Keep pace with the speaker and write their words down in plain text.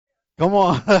Come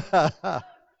on.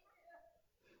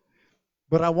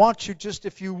 But I want you just,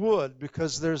 if you would,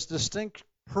 because there's distinct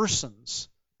persons,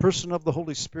 person of the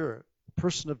Holy Spirit,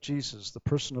 person of Jesus, the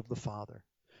person of the Father.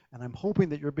 And I'm hoping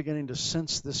that you're beginning to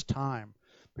sense this time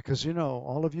because,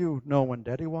 all of you know when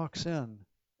Daddy walks in,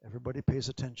 everybody pays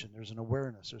attention. There's an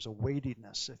awareness. There's a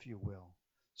weightiness, if you will.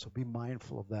 So be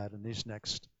mindful of that in these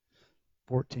next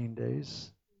 14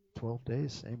 days, 12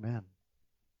 days. Amen.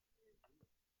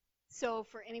 So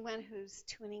for anyone who's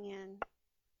tuning in,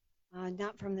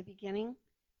 not from the beginning,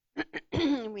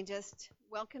 we just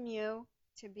welcome you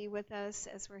to be with us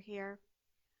as we're here.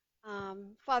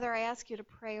 Father, I ask you to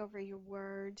pray over your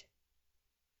word,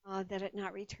 that it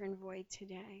not return void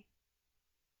today.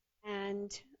 And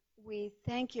we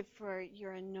thank you for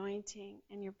your anointing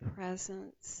and your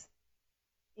presence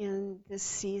in this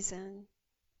season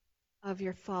of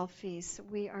your fall feast.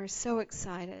 We are so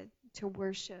excited to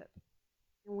worship,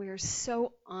 and we are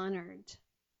so honored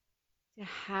to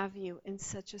have you in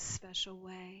such a special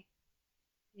way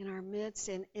in our midst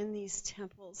and in these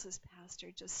temples, as Pastor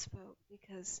just spoke,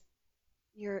 because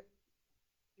you're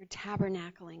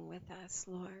tabernacling with us,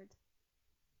 Lord,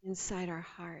 inside our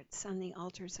hearts, on the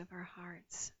altars of our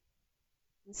hearts.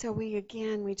 And so we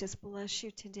just bless you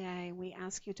today. We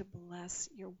ask you to bless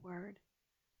your word.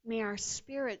 May our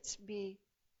spirits be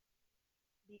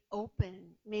open.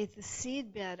 May the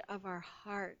seedbed of our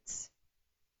hearts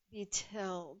be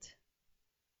tilled.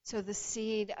 So the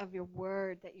seed of your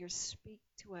word that you speak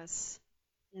to us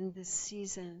in this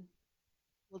season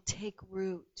will take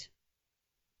root,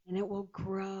 and it will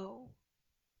grow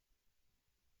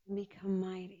and become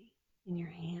mighty in your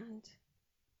hand.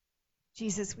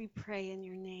 Jesus, we pray in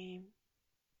your name.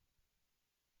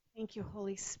 Thank you,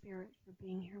 Holy Spirit, for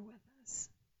being here with us.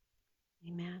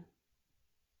 Amen.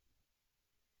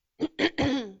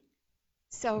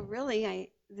 So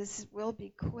really, this will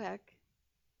be quick.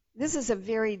 This is a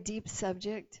very deep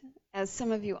subject, as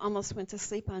some of you almost went to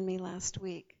sleep on me last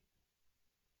week.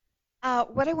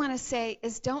 What I want to say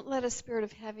is don't let a spirit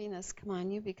of heaviness come on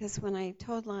you, because when I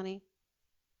told Lonnie,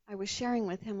 I was sharing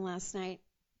with him last night,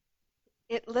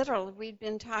 it literally, we'd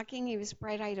been talking, he was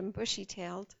bright-eyed and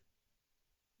bushy-tailed,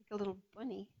 like a little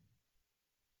bunny.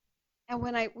 And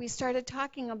when we started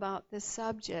talking about this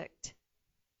subject,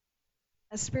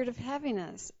 a spirit of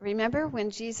heaviness. Remember when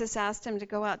Jesus asked him to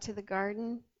go out to the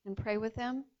garden and pray with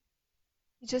him?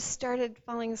 He just started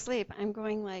falling asleep. I'm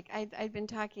going like, I'd been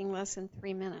talking less than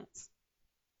 3 minutes.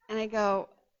 And I go,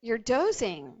 you're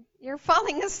dozing. You're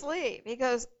falling asleep. He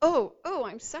goes, oh,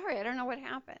 I'm sorry. I don't know what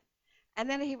happened. And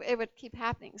then it would keep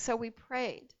happening. So we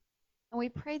prayed. And we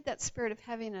prayed that spirit of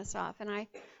heaviness off. And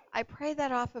I pray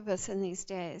that off of us in these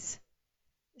days.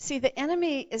 See, the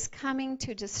enemy is coming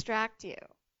to distract you.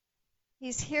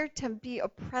 He's here to be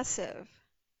oppressive.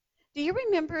 Do you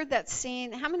remember that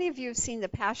scene? How many of you have seen The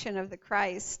Passion of the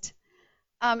Christ?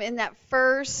 In that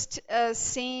first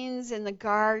scenes in the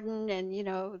garden, and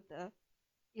the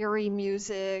eerie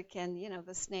music, and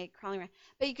the snake crawling around.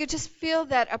 But you could just feel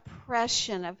that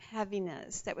oppression of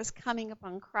heaviness that was coming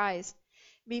upon Christ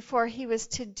before he was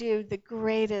to do the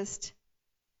greatest.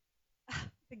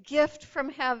 The gift from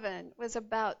heaven was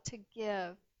about to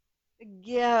give the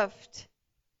gift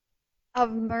of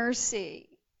mercy,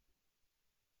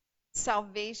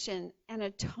 salvation, and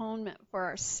atonement for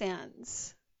our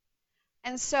sins.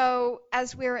 And so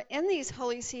as we're in these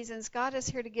holy seasons, God is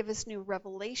here to give us new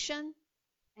revelation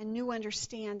and new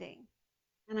understanding.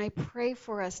 And I pray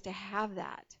for us to have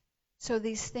that, so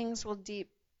these things will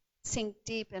sink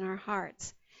deep in our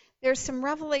hearts. There's some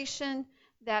revelation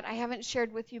that I haven't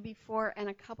shared with you before, and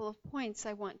a couple of points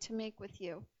I want to make with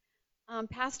you.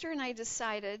 Pastor and I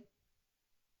decided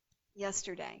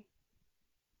yesterday,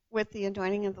 with the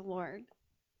anointing of the Lord,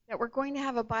 that we're going to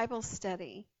have a Bible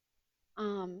study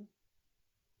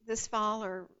this fall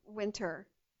or winter,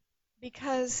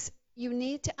 because you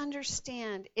need to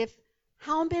understand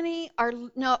how many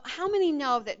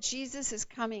know that Jesus is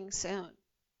coming soon.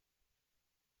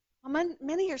 How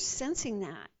many are sensing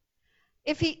that?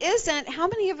 If he isn't, how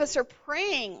many of us are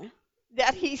praying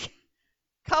that he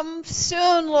come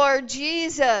soon, Lord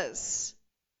Jesus?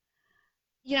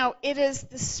 It is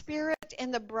the Spirit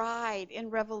and the bride in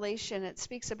Revelation. It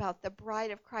speaks about the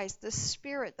bride of Christ, the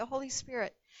Spirit, the Holy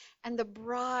Spirit, and the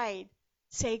bride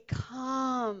say,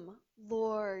 come,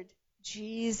 Lord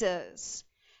Jesus.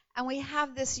 And we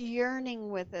have this yearning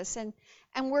with us, and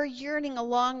we're yearning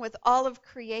along with all of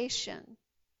creation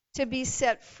to be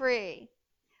set free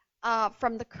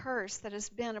from the curse that has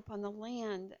been upon the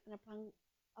land and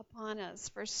upon us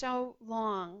for so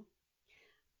long.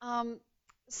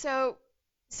 So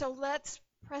let's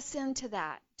Press into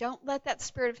that. Don't let that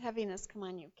spirit of heaviness come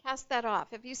on you. Cast that off.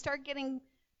 If you start getting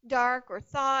dark or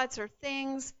thoughts or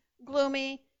things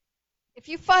gloomy, if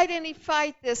you fight any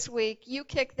fight this week, you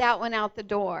kick that one out the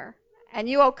door. And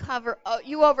you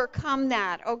overcome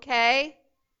that, okay?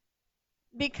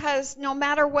 Because no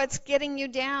matter what's getting you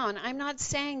down, I'm not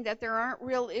saying that there aren't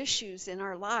real issues in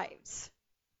our lives.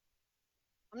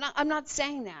 I'm not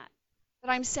saying that. But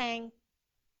I'm saying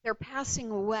they're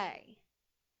passing away.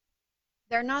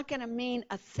 They're not going to mean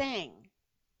a thing.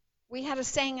 We had a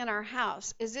saying in our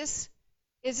house, is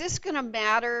this going to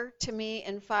matter to me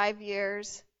in 5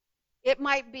 years? It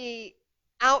might be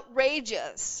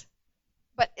outrageous,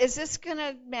 but is this going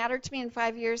to matter to me in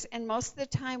 5 years? And most of the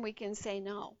time we can say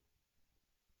no.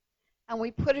 And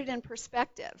we put it in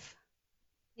perspective,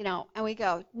 and we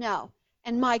go, no,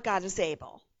 and my God is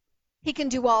able. He can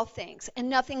do all things, and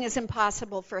nothing is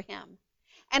impossible for him.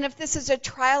 And if this is a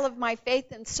trial of my faith,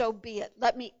 then so be it.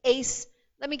 Let me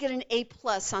get an A+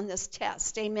 on this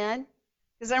test, amen?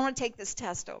 Because I want to take this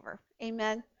test over,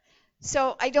 amen?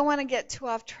 So I don't want to get too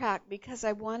off track because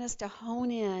I want us to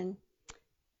hone in.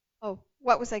 Oh,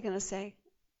 what was I going to say?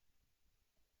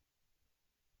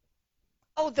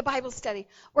 Oh, the Bible study.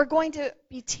 We're going to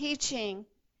be teaching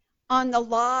on the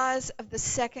laws of the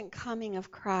second coming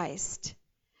of Christ.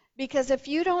 Because if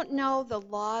you don't know the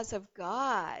laws of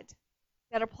God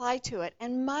that apply to it,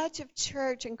 and much of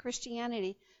church and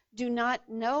Christianity do not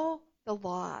know the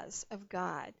laws of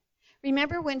God.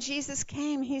 Remember when Jesus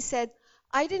came, he said,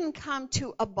 I didn't come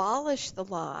to abolish the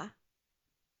law.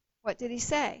 What did he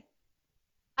say?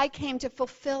 I came to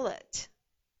fulfill it.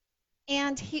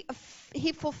 And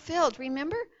he fulfilled.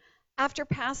 Remember, after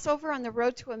Passover on the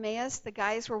road to Emmaus, the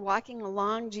guys were walking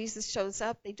along. Jesus shows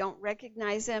up. They don't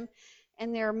recognize him.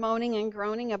 And they're moaning and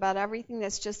groaning about everything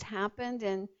that's just happened.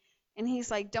 And he's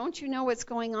like, don't you know what's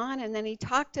going on? And then he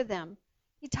talked to them.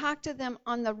 He talked to them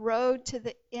on the road to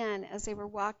the inn as they were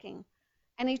walking.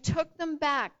 And he took them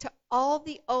back to all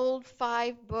the old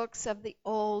 5 books of the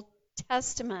Old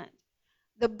Testament,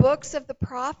 the books of the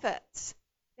prophets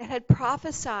that had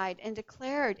prophesied and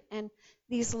declared. And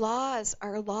these laws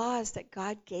are laws that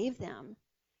God gave them.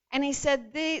 And he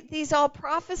said, these all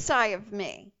prophesy of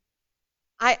me.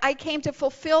 I came to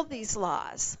fulfill these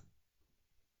laws.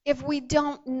 If we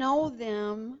don't know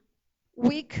them,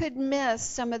 we could miss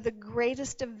some of the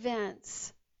greatest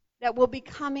events that will be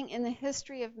coming in the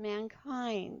history of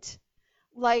mankind,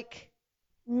 like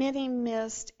many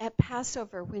missed at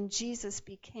Passover when Jesus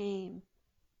became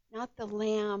not the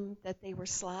lamb that they were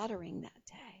slaughtering that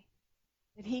day,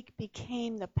 but he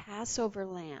became the Passover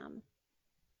lamb.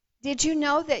 Did you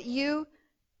know that you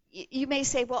may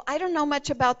say, well, I don't know much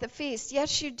about the feast.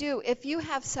 Yes, you do. If you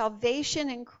have salvation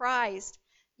in Christ,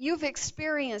 you've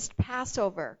experienced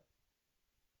Passover.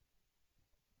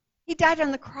 He died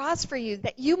on the cross for you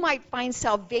that you might find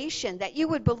salvation, that you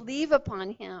would believe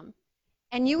upon him,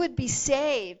 and you would be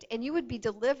saved, and you would be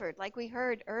delivered, like we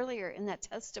heard earlier in that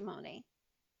testimony.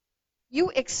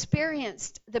 You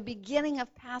experienced the beginning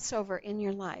of Passover in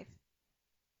your life.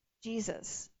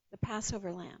 Jesus, the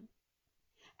Passover lamb.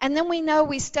 And then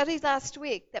we studied last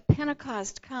week that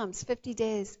Pentecost comes 50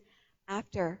 days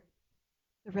after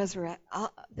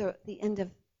the end of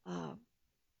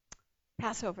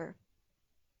Passover.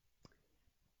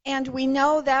 And we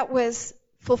know that was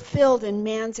fulfilled in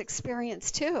man's experience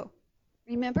too.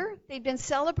 Remember? They'd been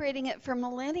celebrating it for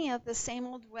millennia the same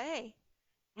old way.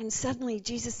 And suddenly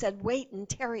Jesus said, wait and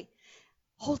tarry,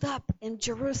 hold up in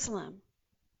Jerusalem.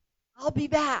 I'll be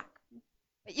back.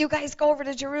 But you guys go over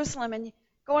to Jerusalem and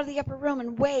go to the upper room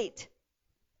and wait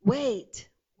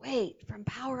from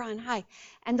power on high.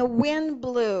 And the wind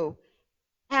blew,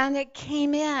 and it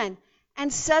came in,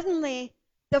 and suddenly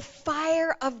the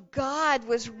fire of God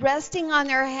was resting on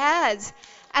their heads,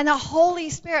 and the Holy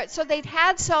Spirit. So they'd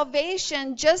had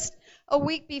salvation just a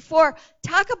week before.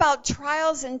 Talk about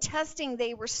trials and testing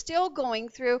they were still going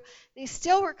through. They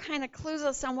still were kind of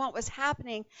clueless on what was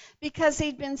happening because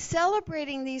they'd been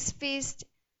celebrating these feasts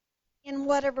in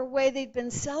whatever way they'd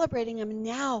been celebrating them, and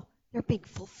now they're being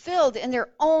fulfilled in their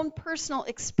own personal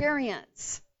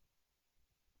experience.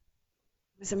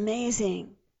 It was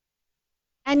amazing.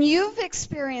 And you've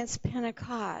experienced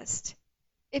Pentecost.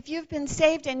 If you've been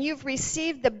saved and you've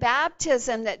received the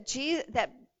baptism that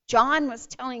John was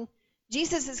telling,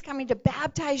 Jesus is coming to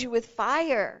baptize you with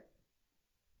fire.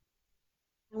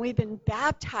 And we've been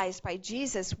baptized by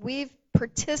Jesus. We've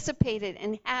participated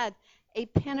and had a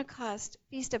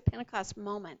Feast of Pentecost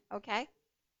moment, okay?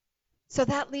 So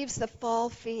that leaves the fall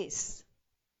feasts,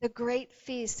 the great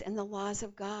feasts and the laws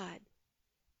of God.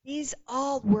 These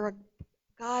all were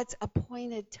God's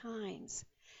appointed times.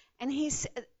 And he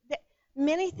said,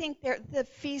 Many think they're the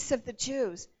feasts of the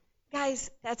Jews.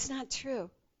 Guys, that's not true.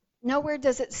 Nowhere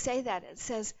does it say that. It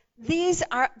says,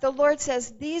 the Lord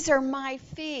says, these are my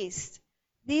feasts.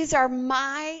 These are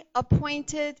my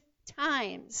appointed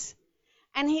times.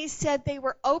 And he said they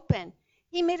were open.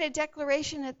 He made a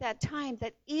declaration at that time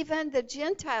that even the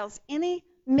Gentiles, any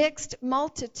mixed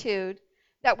multitude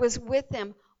that was with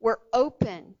them, were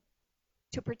open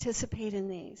to participate in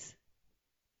these.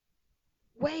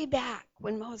 Way back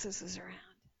when Moses was around.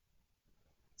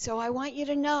 So I want you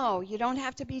to know, you don't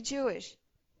have to be Jewish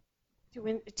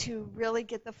to really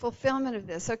get the fulfillment of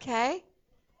this, okay?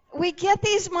 We get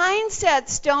these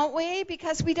mindsets, don't we?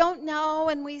 Because we don't know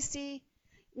and we see.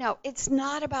 No, it's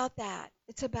not about that.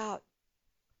 It's about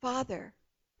Father,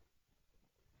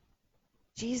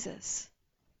 Jesus,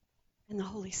 and the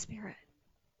Holy Spirit,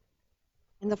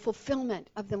 and the fulfillment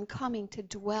of them coming to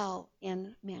dwell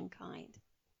in mankind.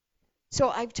 So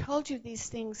I've told you these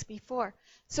things before.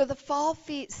 So the fall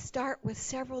feasts start with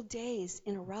several days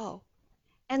in a row.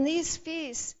 And these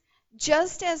feasts,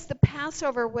 just as the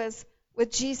Passover was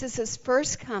with Jesus'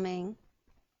 first coming,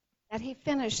 that he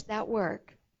finished that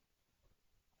work,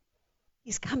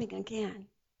 he's coming again.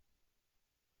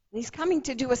 And he's coming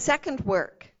to do a second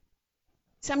work.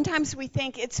 Sometimes we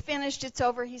think it's finished, it's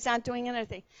over, he's not doing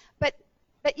anything. But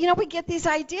you know, we get these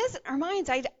ideas in our minds,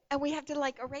 and we have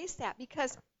to erase that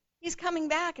because he's coming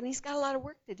back and he's got a lot of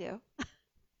work to do.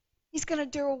 He's going to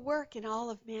do a work in all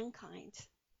of mankind.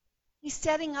 He's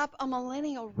setting up a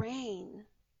millennial reign.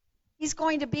 He's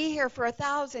going to be here for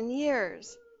 1,000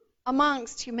 years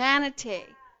amongst humanity.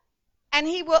 And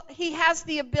he has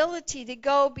the ability to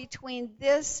go between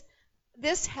this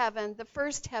heaven, the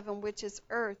first heaven, which is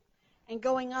earth, and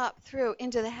going up through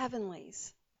into the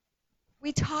heavenlies.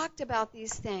 We talked about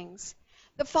these things.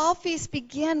 The fall feasts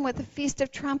begin with the Feast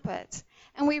of Trumpets.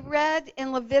 And we read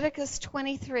in Leviticus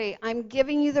 23. I'm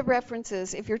giving you the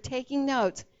references. If you're taking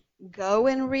notes, go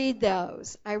and read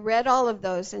those. I read all of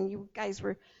those, and you guys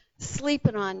were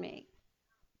sleeping on me.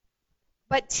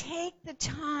 But take the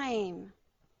time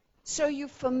so you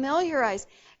familiarize.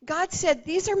 God said,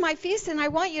 these are my feasts, and I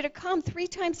want you to come 3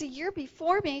 times a year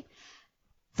before me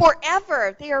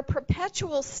forever. They are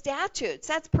perpetual statutes.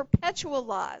 That's perpetual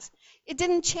laws. It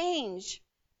didn't change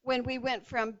when we went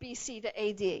from BC to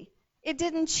AD. It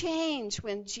didn't change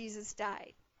when Jesus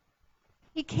died.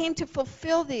 He came to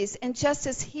fulfill these, and just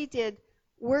as he did,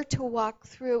 we're to walk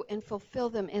through and fulfill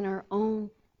them in our own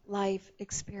life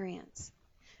experience.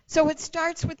 So it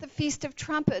starts with the Feast of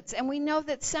Trumpets, and we know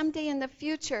that someday in the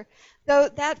future, though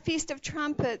that Feast of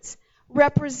Trumpets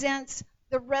represents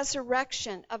the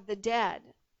resurrection of the dead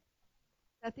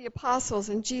that the apostles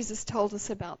and Jesus told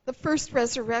us about, the first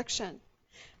resurrection.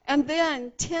 And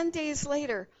then 10 days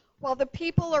later, while the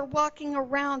people are walking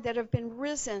around that have been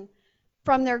risen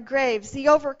from their graves, the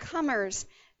overcomers,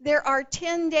 there are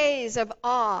 10 days of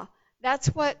awe. That's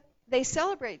what they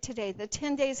celebrate today, the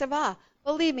 10 days of awe.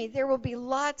 Believe me, there will be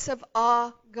lots of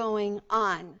awe going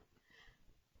on.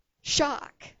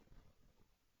 Shock.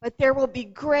 But there will be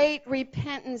great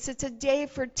repentance. It's a day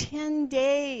for 10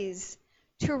 days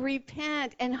to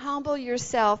repent and humble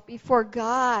yourself before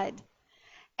God.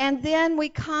 And then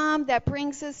that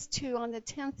brings us to, on the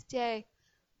 10th day,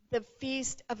 the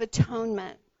Feast of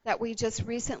Atonement that we just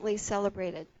recently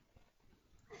celebrated.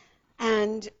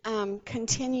 And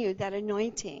continued, that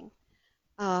anointing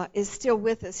is still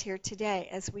with us here today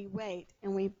as we wait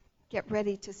and we get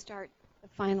ready to start the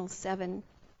final 7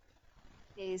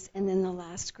 days and then the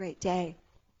last great day.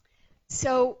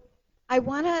 So I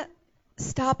want to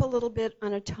stop a little bit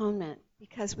on atonement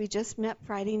because we just met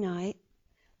Friday night.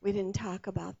 We didn't talk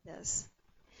about this.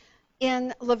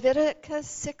 In Leviticus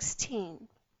 16,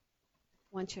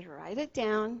 I want you to write it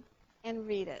down and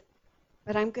read it.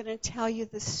 But I'm going to tell you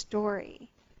the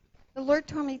story. The Lord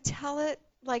told me, tell it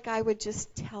like I would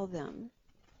just tell them.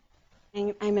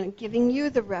 And I'm giving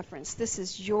you the reference. This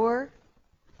is your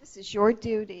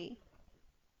duty.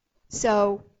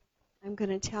 So I'm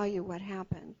going to tell you what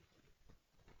happened.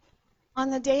 On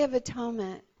the Day of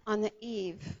Atonement, on the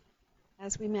eve,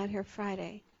 as we met here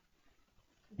Friday,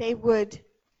 they would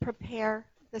prepare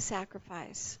the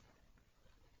sacrifice.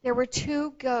 There were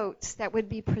 2 goats that would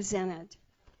be presented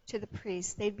to the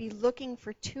priest. They'd be looking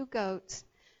for 2 goats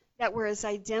that were as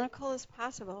identical as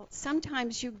possible.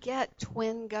 Sometimes you get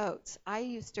twin goats. I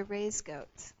used to raise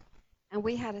goats, and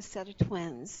we had a set of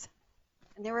twins,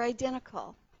 and they were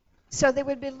identical. So they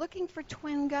would be looking for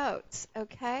twin goats,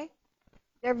 okay?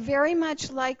 They're very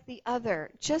much like the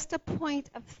other. Just a point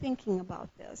of thinking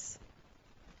about this.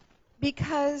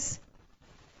 Because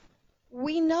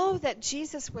we know that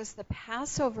Jesus was the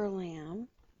Passover lamb,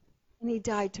 and he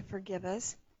died to forgive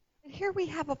us. But here we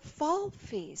have a fall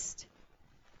feast.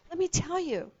 Let me tell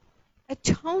you,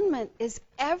 atonement is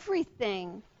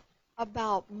everything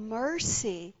about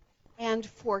mercy and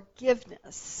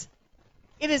forgiveness.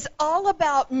 It is all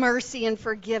about mercy and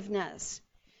forgiveness.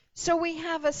 So we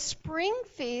have a spring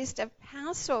feast of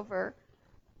Passover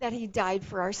that he died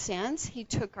for our sins. He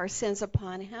took our sins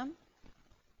upon him.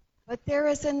 But there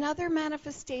is another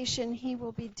manifestation he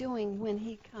will be doing when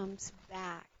he comes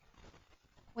back,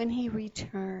 when he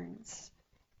returns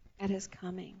at his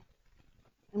coming.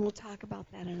 And we'll talk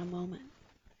about that in a moment.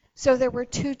 So there were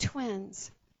two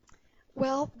twins.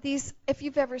 Well, these, if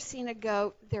you've ever seen a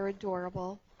goat, they're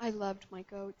adorable. I loved my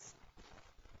goats.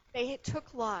 They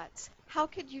took lots. How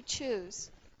could you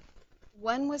choose?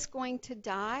 One was going to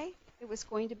die. It was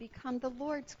going to become the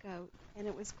Lord's goat, and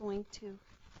it was going to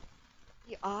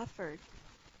be offered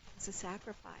as a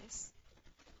sacrifice.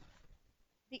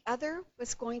 The other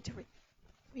was going to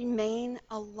remain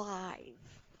alive.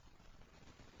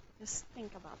 Just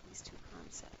think about these two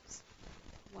concepts.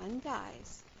 One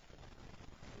dies,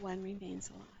 one remains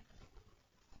alive.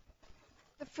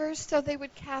 The first, so they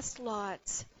would cast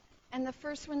lots, and the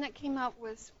first one that came out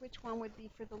was which one would be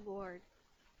for the Lord.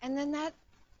 And then that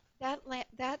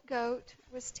goat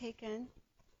was taken,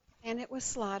 and it was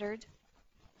slaughtered,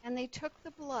 and they took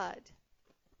the blood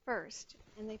first,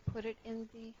 and they put it in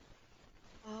the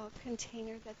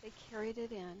container that they carried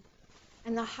it in.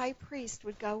 And the high priest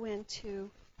would go into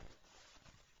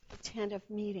the tent of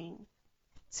meeting.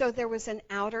 So there was an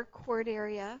outer court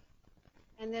area,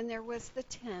 and then there was the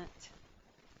tent.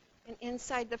 And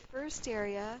inside the first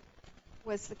area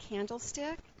was the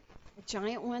candlestick, a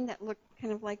giant one that looked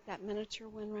kind of like that miniature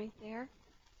one right there.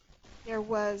 There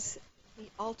was the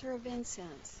altar of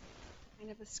incense,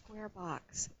 kind of a square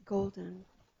box, golden.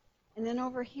 And then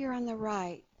over here on the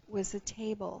right was a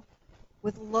table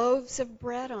with loaves of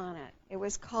bread on it. It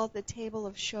was called the table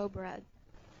of showbread.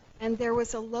 And there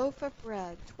was a loaf of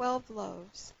bread, 12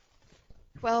 loaves.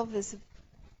 12 is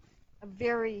a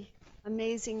very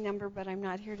amazing number, but I'm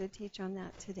not here to teach on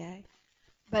that today.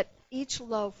 But each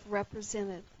loaf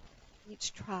represented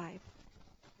each tribe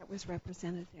that was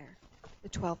represented there, the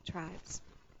 12 tribes.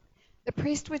 The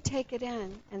priest would take it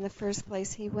in, and the first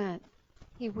place he went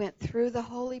through the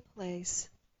holy place,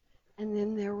 and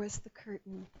then there was the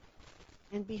curtain.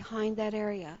 And behind that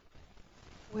area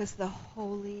was the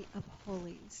Holy of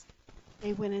Holies.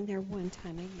 They went in there one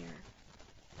time a year.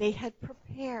 They had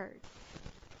prepared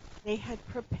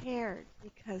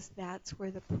because that's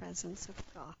where the presence of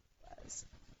God was,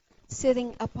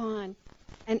 sitting upon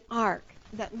an ark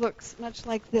that looks much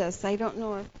like this. I don't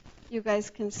know if you guys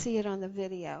can see it on the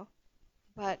video,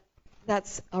 but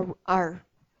that's our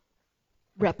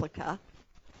replica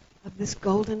of this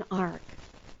golden ark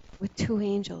with two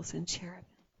angels and cherubim.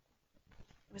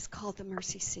 It was called the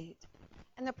mercy seat.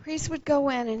 And the priest would go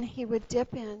in and he would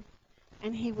dip in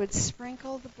and he would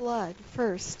sprinkle the blood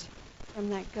first from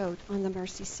that goat on the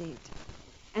mercy seat.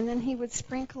 And then he would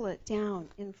sprinkle it down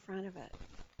in front of it.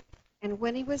 And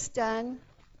when he was done,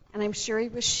 and I'm sure he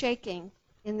was shaking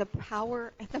in the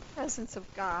power and the presence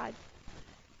of God,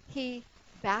 he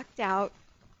backed out,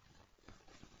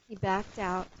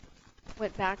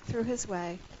 went back through his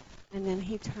way, and then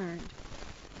he turned.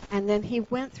 And then he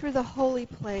went through the holy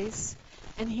place,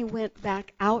 and he went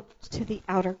back out to the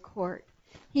outer court.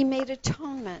 He made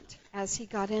atonement as he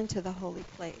got into the holy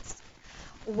place.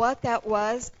 What that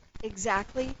was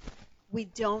exactly, we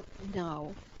don't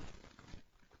know.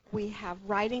 We have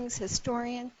writings,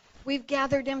 historian. We've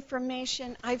gathered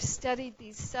information. I've studied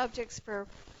these subjects for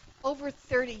over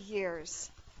 30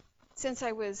 years, since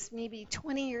I was maybe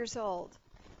 20 years old.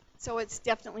 So it's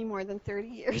definitely more than 30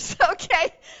 years.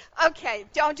 Okay,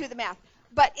 don't do the math.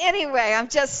 But anyway, I'm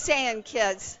just saying,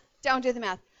 kids, don't do the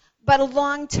math. But a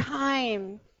long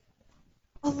time,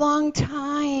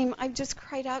 I've just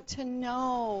cried out to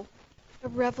know the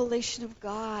revelation of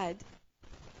God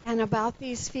and about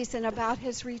these feasts and about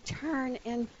his return,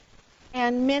 and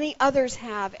many others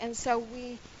have. And so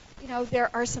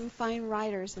there are some fine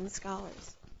writers and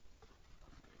scholars.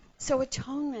 So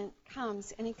atonement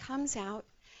comes, and he comes out,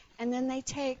 and then they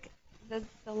take the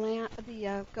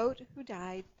goat who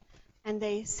died, and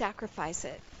they sacrifice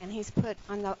it. And he's put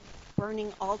on the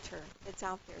burning altar that's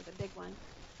out there, the big one.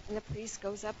 And the priest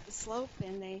goes up the slope,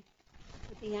 and they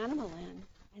put the animal in.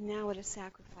 And now it is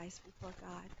sacrificed before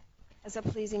God as a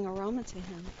pleasing aroma to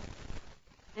him.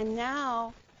 And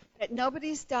now that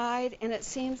nobody's died, and it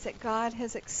seems that God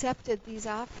has accepted these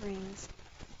offerings,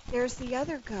 there's the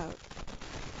other goat,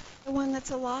 the one that's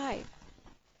alive,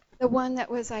 the one that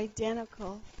was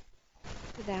identical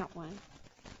to that one.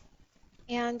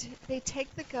 And they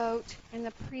take the goat, and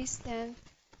the priest then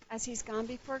as he's gone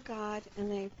before God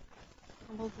and they've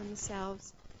humbled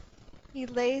themselves, he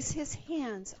lays his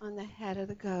hands on the head of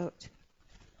the goat.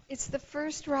 It's the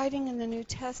first writing in the New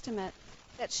Testament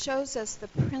that shows us the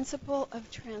principle of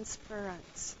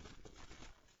transference.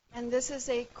 And this is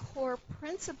a core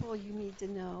principle you need to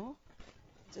know.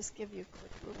 I'll just give you a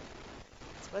quick look.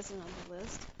 This wasn't on the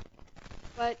list.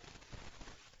 But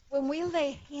when we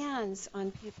lay hands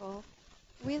on people,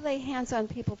 we lay hands on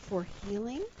people for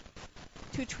healing,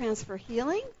 to transfer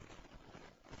healing,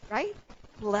 right?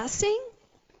 Blessing,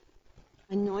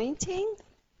 anointing.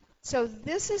 So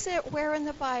this is it where in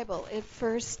the Bible it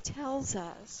first tells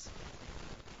us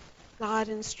God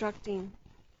instructing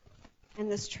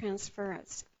and this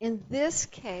transference. In this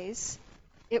case,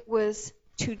 it was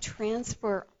to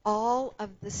transfer all of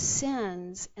the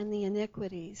sins and the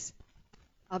iniquities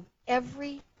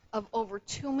of over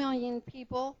 2 million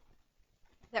people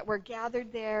that were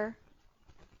gathered there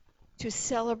to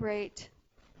celebrate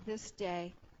this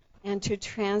day and to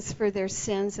transfer their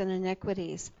sins and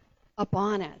iniquities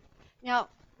upon it. Now,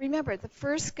 remember, the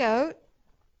first goat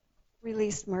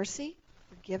released mercy,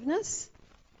 forgiveness,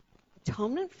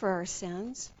 atonement for our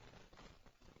sins.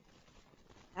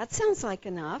 That sounds like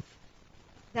enough.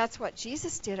 That's what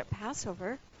Jesus did at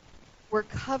Passover. We're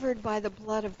covered by the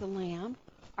blood of the Lamb.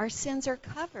 Our sins are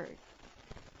covered.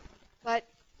 But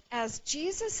as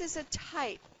Jesus is a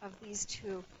type of these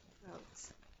two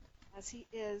goats, as he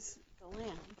is the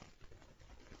Lamb.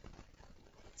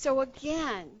 So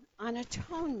again, on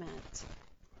atonement,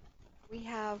 we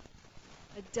have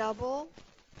a double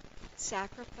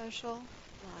sacrificial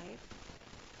life,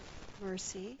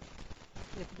 mercy,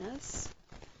 forgiveness.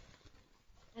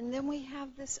 And then we have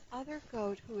this other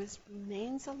goat who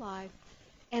remains alive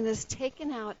and is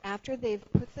taken out after they've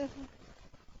put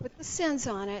the sins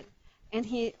on it, and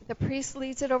the priest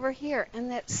leads it over here.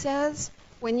 And it says,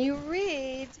 when you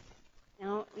read,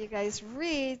 now you guys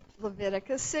read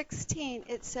Leviticus 16,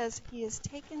 it says he is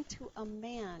taken to a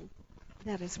man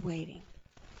that is waiting.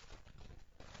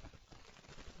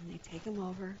 And they take him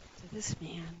over to this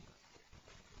man.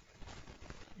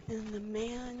 And then the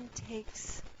man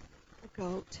takes the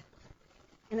goat,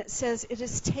 and it says it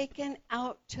is taken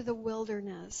out to the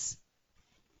wilderness,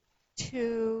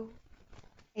 to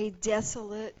a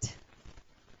desolate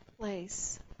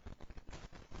place.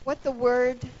 What the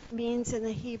word means in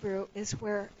the Hebrew is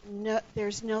where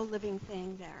there's no living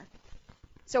thing there.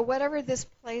 So whatever this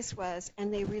place was,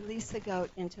 and they released the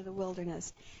goat into the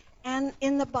wilderness. And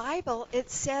in the Bible, it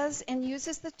says and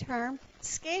uses the term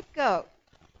scapegoat.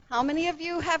 How many of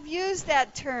you have used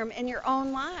that term in your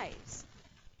own lives?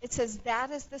 It says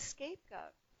that is the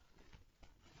scapegoat.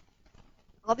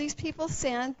 All these people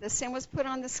sinned. The sin was put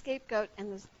on the scapegoat,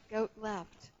 and the goat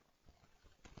left.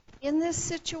 In this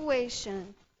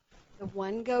situation, the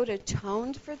one goat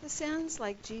atoned for the sins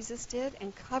like Jesus did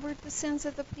and covered the sins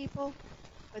of the people,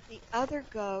 but the other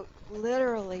goat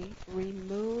literally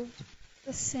removed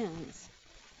the sins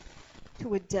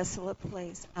to a desolate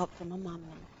place out from among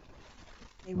them.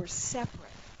 They were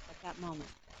separate at that moment.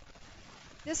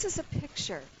 This is a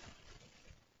picture.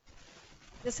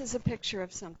 This is a picture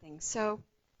of something. So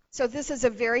this is a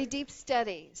very deep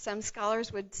study. Some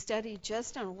scholars would study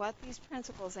just on what these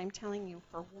principles I'm telling you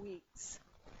for weeks.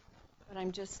 But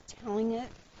I'm just telling it.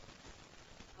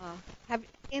 Have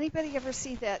anybody ever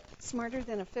seen that Smarter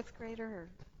Than a Fifth Grader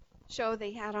show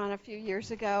they had on a few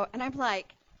years ago? And I'm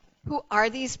like, who are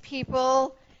these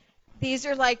people? These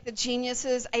are like the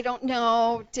geniuses. I don't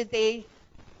know. Did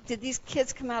these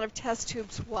kids come out of test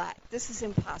tubes? What? This is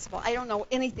impossible. I don't know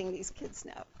anything these kids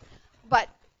know. But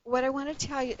what I want to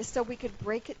tell you is so we could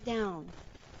break it down,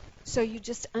 so you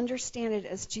just understand it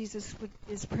as Jesus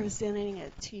is presenting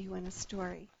it to you in a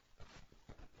story.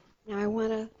 Now I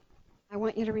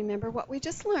want you to remember what we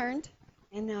just learned,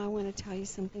 and now I want to tell you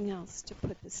something else to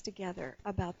put this together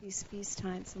about these feast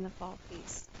times and the fall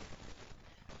feast.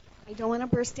 I don't want to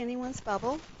burst anyone's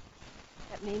bubble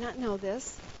that may not know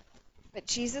this, but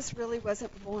Jesus really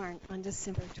wasn't born on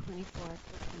December 24th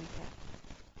or 25th.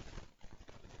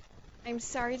 I'm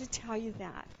sorry to tell you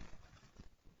that.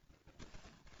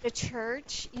 The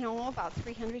church, about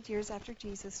 300 years after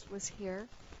Jesus was here,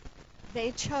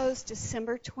 they chose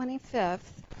December 25th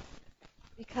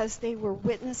because they were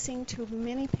witnessing to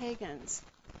many pagans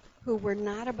who were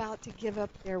not about to give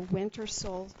up their winter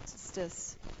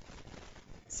solstice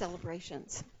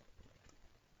celebrations.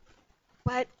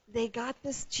 But they got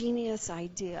this genius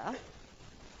idea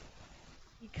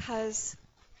because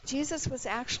Jesus was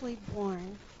actually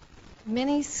born.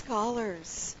 Many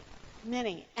scholars,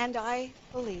 and I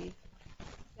believe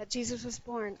that Jesus was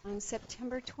born on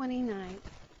September 29th,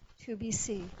 2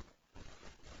 BC.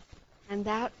 And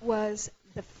that was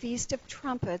the Feast of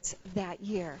Trumpets that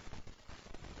year.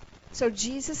 So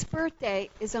Jesus' birthday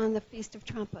is on the Feast of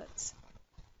Trumpets.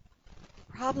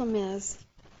 The problem is,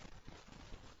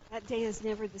 that day is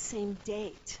never the same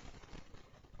date.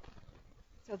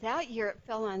 So that year it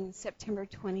fell on September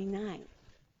 29th.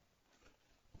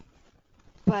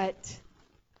 But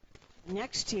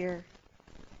next year,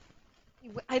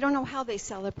 I don't know how they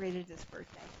celebrated his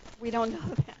birthday. We don't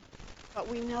know that. But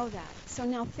we know that. So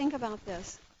now think about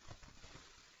this.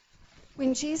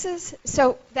 When Jesus,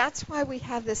 so that's why we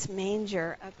have this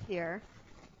manger up here.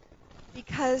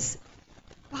 Because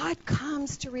God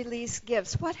comes to release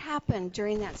gifts. What happened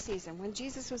during that season? When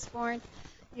Jesus was born,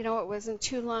 it wasn't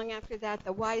too long after that.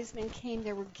 The wise men came.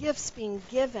 There were gifts being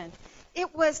given.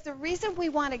 It was the reason we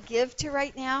want to give to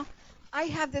right now. I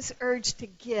have this urge to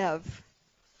give.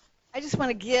 I just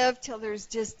want to give till there's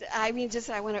I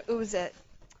want to ooze it.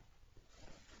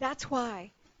 That's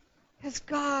why. Because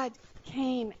God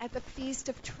came at the Feast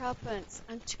of Trumpets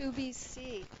on 2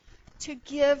 BC to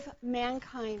give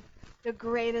mankind the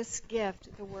greatest gift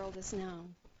the world has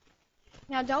known.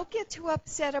 Now, don't get too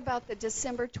upset about the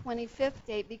December 25th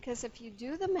date, because if you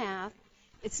do the math,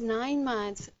 it's 9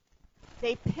 months.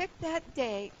 They picked that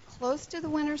day close to the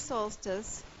winter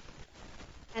solstice,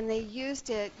 and they used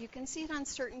it. You can see it on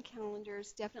certain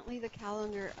calendars. Definitely the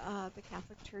calendar, the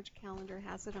Catholic Church calendar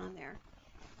has it on there.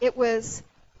 It was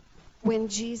when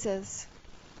Jesus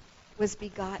was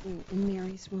begotten in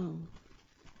Mary's womb.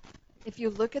 If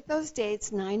you look at those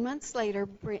dates, 9 months later,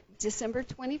 December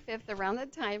 25th, around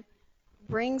that time,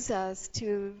 brings us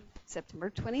to September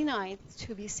 29th,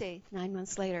 2 BC, 9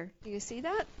 months later. Do you see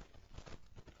that?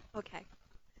 Okay.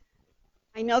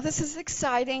 I know this is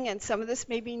exciting, and some of this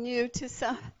may be new to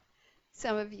some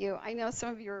of you. I know some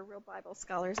of you are real Bible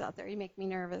scholars out there. You make me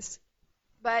nervous.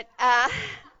 But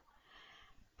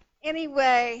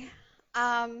anyway,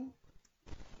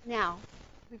 now,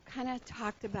 we've kind of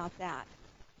talked about that.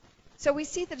 So we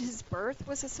see that his birth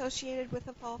was associated with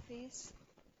the fall feast.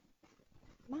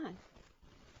 Come on.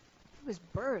 He was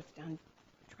birthed on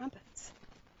trumpets.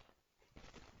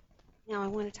 Now I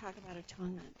want to talk about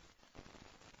atonement.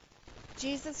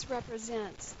 Jesus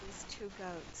represents these 2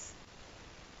 goats.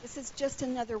 This is just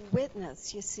another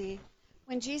witness, you see.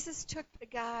 When Jesus took the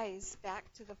guys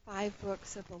back to the 5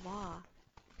 books of the law,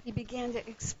 he began to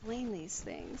explain these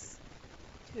things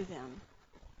to them.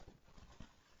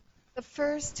 The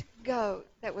first goat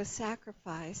that was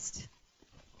sacrificed,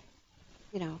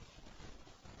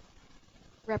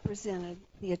 represented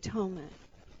the atonement,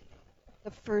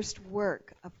 the first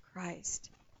work of Christ.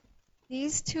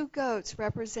 These 2 goats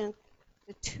represent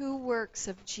the 2 works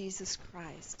of Jesus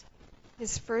Christ.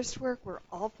 His first work we're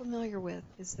all familiar with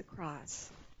is the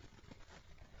cross.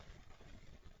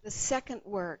 The second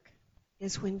work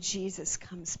is when Jesus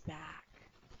comes back.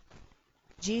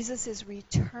 Jesus is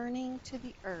returning to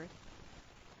the earth.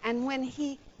 And when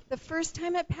the first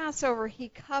time at Passover, he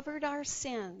covered our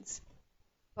sins.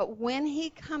 But when he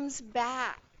comes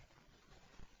back,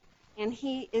 and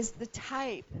he is the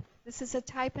type, this is a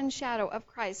type and shadow of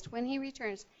Christ, when he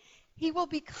returns, he will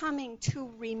be coming to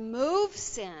remove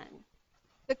sin.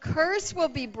 The curse will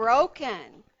be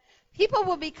broken. People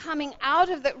will be coming out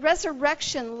of the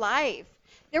resurrection life.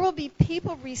 There will be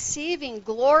people receiving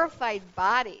glorified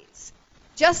bodies.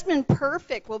 Just and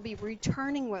perfect will be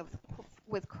returning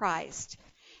with Christ.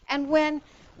 And when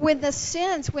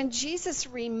Jesus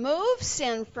removes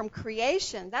sin from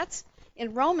creation, that's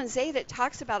in Romans 8, it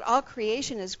talks about all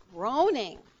creation is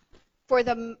groaning for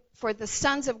the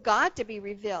sons of God to be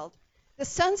revealed. The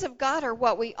sons of God are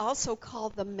what we also call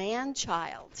the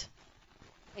man-child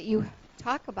that you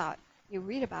talk about, you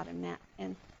read about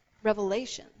in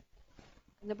Revelation,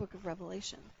 in the book of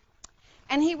Revelation.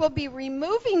 And he will be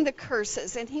removing the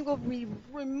curses, and he will be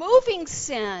removing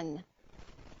sin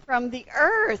from the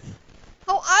earth.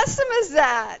 How awesome is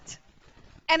that?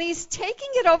 And he's taking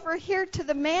it over here to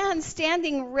the man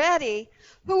standing ready.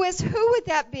 Who would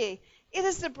that be? It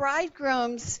is the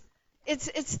bridegroom's,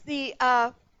 it's the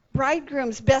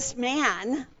bridegroom's best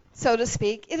man, so to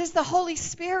speak. It is the Holy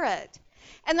Spirit.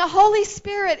 And the Holy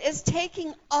Spirit is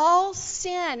taking all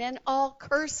sin and all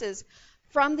curses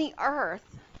from the earth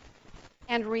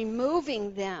and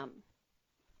removing them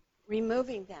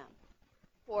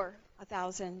for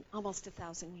almost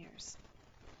 1,000 years.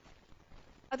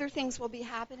 Other things will be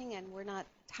happening, and we're not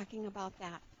talking about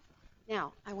that.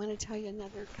 Now, I want to tell you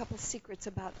another couple secrets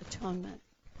about atonement.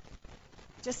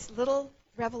 Just little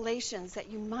revelations that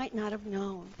you might not have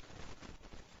known.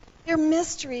 They're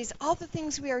mysteries. All the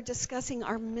things we are discussing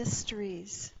are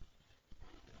mysteries.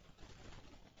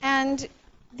 And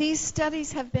these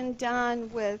studies have been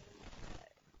done with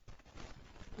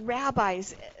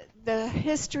rabbis, the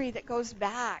history that goes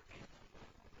back,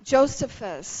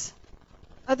 Josephus,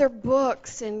 other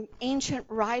books and ancient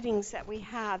writings that we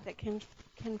have that can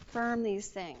confirm these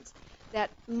things that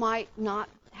might not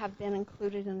have been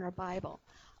included in our Bible.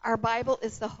 Our Bible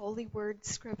is the Holy Word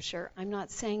Scripture. I'm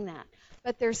not saying that.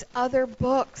 But there's other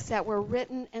books that were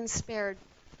written and spared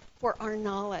for our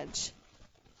knowledge,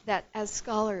 that as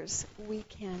scholars we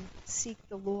can seek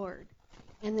the Lord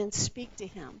and then speak to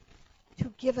Him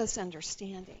to give us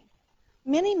understanding.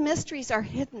 Many mysteries are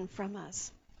hidden from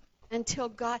us until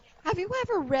God... Have you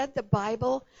ever read the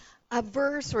Bible, a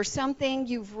verse or something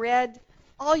you've read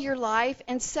all your life,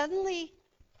 and suddenly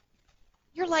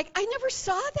you're like, I never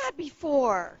saw that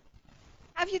before?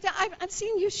 Have you? I'm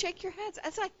seeing you shake your heads.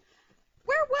 It's like,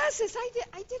 where was this?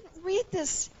 I didn't read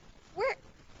this. Where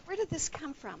did this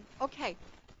come from? Okay,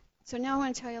 so now I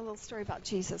want to tell you a little story about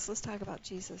Jesus. Let's talk about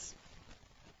Jesus.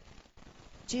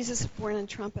 Jesus was born in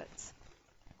trumpets.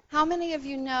 How many of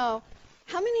you know?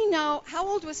 How many know? How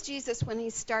old was Jesus when he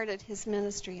started his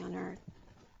ministry on earth?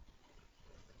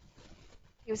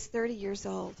 He was 30 years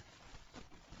old.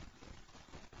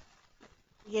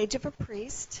 The age of a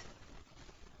priest.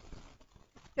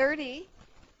 30.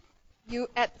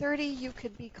 At 30, you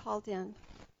could be called in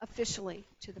officially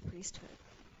to the priesthood.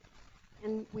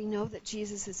 And we know that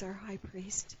Jesus is our high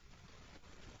priest.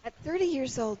 At 30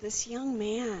 years old, this young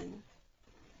man,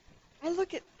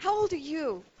 how old are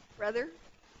you, brother?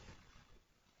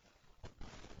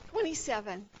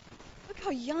 27. Look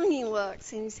how young he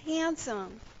looks, and he's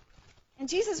handsome. And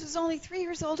Jesus was only 3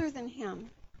 years older than him.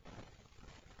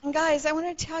 And guys, I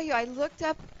want to tell you, I looked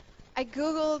up on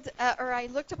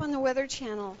the Weather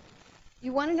Channel.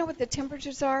 You want to know what the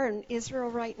temperatures are in Israel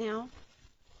right now?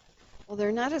 Well,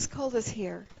 they're not as cold as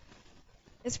here.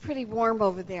 It's pretty warm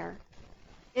over there.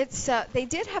 They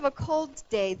did have a cold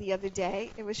day the other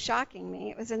day. It was shocking me.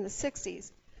 It was in the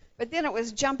 60s. But then it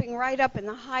was jumping right up in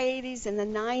the high 80s and the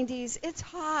 90s. It's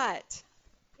hot.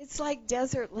 It's like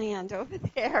desert land over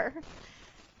there.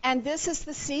 And this is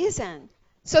the season.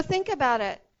 So think about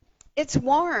it. It's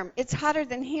warm. It's hotter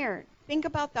than here. Think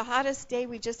about the hottest day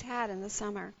we just had in the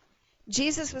summer.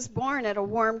 Jesus was born at a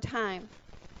warm time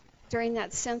during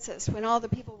that census when all the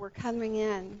people were coming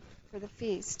in for the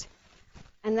feast.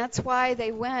 And that's why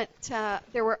they went,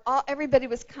 everybody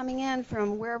was coming in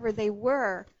from wherever they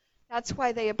were. That's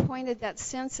why they appointed that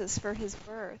census for his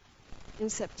birth in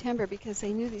September, because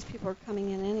they knew these people were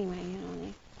coming in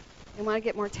anyway. They want to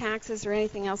get more taxes or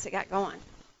anything else they got going.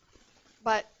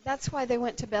 But that's why they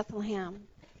went to Bethlehem,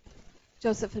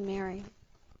 Joseph and Mary.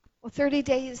 Well,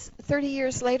 30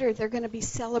 years later, they're going to be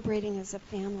celebrating as a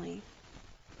family.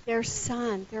 Their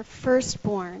son, their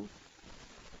firstborn,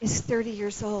 is 30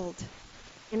 years old,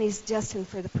 and he's destined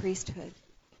for the priesthood.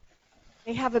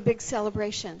 They have a big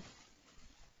celebration.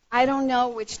 I don't know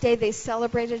which day they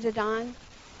celebrated it on,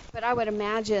 but I would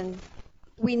imagine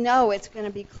we know it's going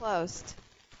to be close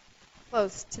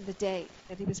to the date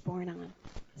that he was born on.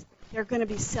 They're going to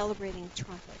be celebrating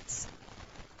trumpets.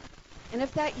 And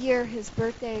if that year his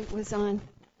birthday was on,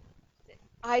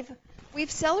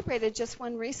 we've celebrated just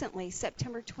one recently,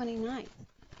 September 29th,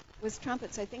 was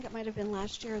trumpets. I think it might have been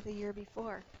last year or the year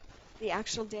before, the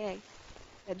actual day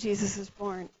that Jesus was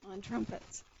born on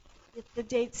trumpets. The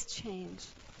dates change.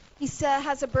 He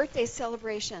has a birthday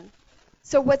celebration.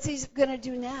 So what's he going to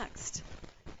do next?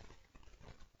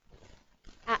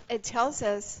 It tells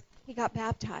us he got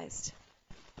baptized.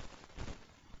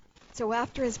 So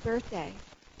after his birthday,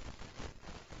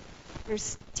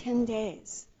 there's 10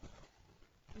 days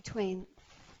between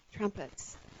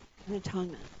trumpets and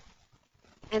atonement.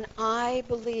 And I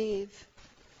believe,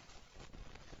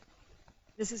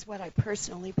 this is what I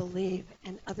personally believe,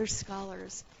 and other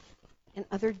scholars and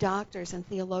other doctors and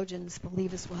theologians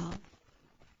believe as well.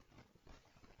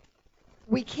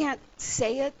 We can't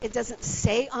say it. It doesn't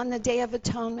say on the Day of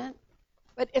Atonement.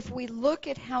 But if we look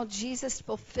at how Jesus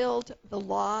fulfilled the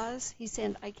laws, he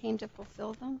said, I came to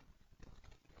fulfill them.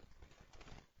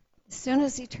 As soon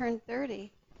as he turned 30,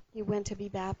 he went to be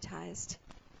baptized.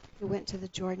 He went to the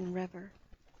Jordan River.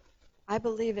 I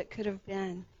believe it could have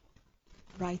been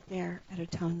right there at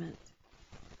Atonement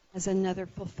as another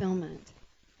fulfillment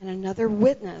and another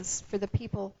witness for the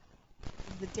people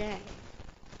of the day.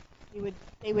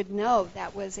 They would know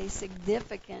that was a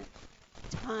significant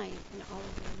time in all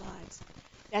of their lives,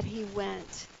 that he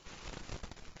went,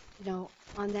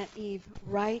 on that eve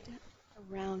right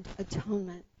around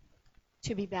Atonement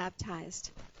to be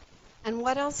baptized. And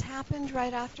what else happened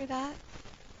right after that?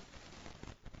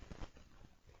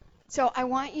 So I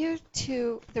want you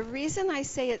to, the reason I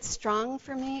say it's strong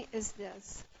for me is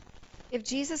this. If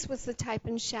Jesus was the type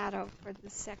and shadow for the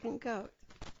second goat,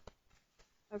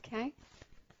 Okay?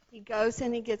 He goes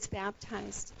and he gets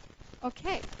baptized.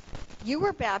 Okay. You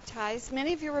were baptized.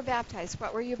 Many of you were baptized.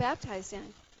 What were you baptized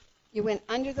in? You went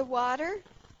under the water.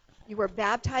 You were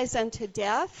baptized unto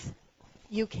death.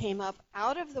 You came up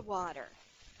out of the water.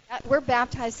 We're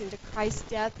baptized into Christ's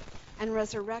death and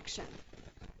resurrection.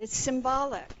 It's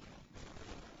symbolic.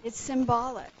 It's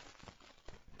symbolic.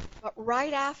 But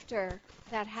right after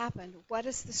that happened, what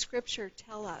does the scripture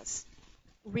tell us?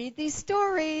 Read these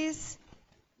stories.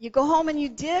 You go home and you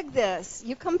dig this.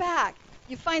 You come back.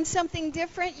 You find something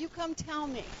different, you come tell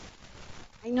me.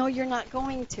 I know you're not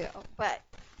going to, but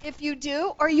if you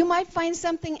do, or you might find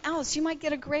something else, you might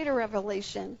get a greater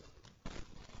revelation.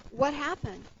 What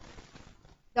happened?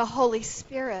 The Holy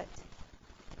Spirit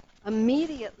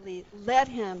immediately led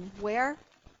him where?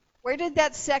 Where did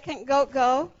that second goat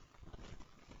go?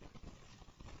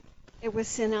 It was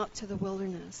sent out to the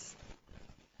wilderness.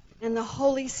 And the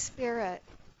Holy Spirit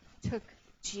took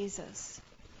Jesus,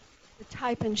 the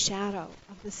type and shadow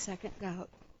of the second goat,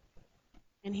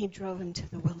 and he drove him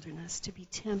to the wilderness to be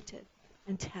tempted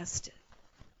and tested.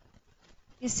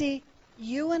 You see,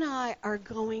 you and I are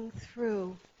going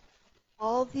through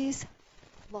all these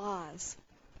laws,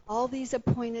 all these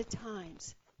appointed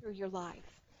times through your life.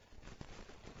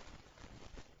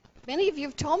 Many of you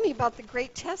have told me about the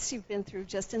great tests you've been through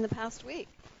just in the past week.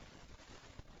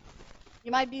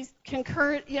 You might be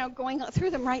going through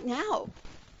them right now.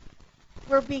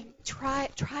 We're being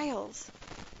trials.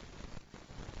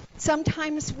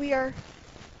 Sometimes we are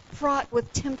fraught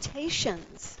with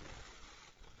temptations.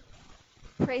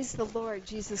 Praise the Lord,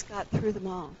 Jesus got through them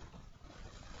all.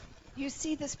 You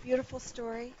see this beautiful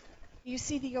story? You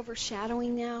see the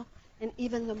overshadowing now, and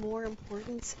even the more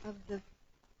importance of the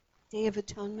Day of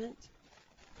Atonement?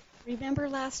 Remember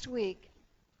last week,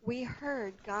 we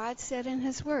heard God said in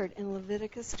His Word in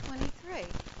Leviticus 23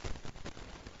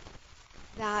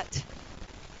 that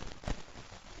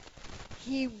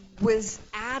He was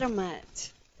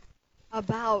adamant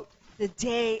about the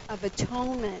Day of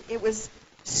Atonement. It was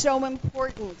so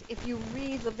important. If you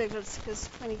read Leviticus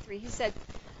 23, He said,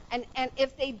 and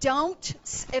if they don't,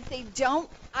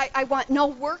 I want no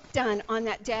work done on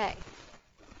that day.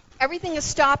 Everything is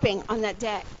stopping on that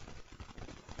day.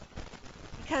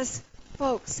 Because,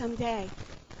 folks, someday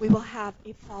we will have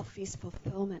a fall feast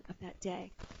fulfillment of that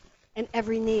day. And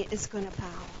every knee is going to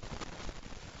bow.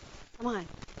 Come on.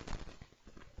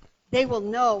 They will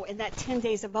know in that 10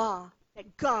 days of awe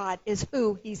that God is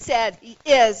who He said He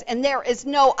is, and there is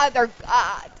no other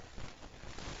God.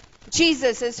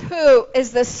 Jesus is who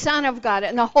is the Son of God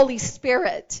and the Holy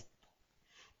Spirit.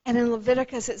 And in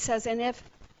Leviticus it says, and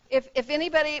if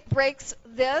anybody breaks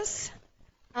this,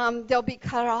 they'll be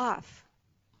cut off.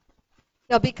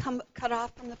 They'll become cut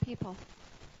off from the people.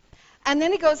 And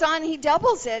then he goes on, he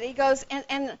doubles it. He goes,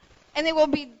 and they will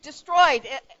be destroyed.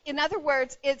 In other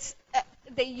words,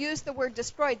 they use the word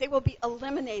destroyed. They will be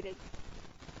eliminated.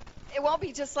 It won't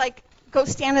be just like, go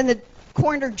stand in the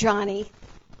corner, Johnny.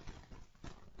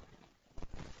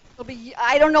 It'll be,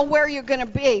 I don't know where you're going to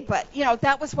be, but,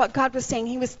 that was what God was saying.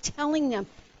 He was telling them,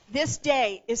 this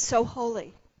day is so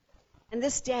holy, and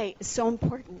this day is so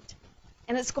important.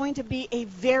 And it's going to be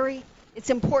it's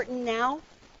important now,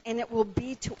 and it will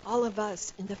be to all of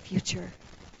us in the future,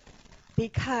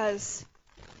 because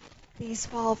these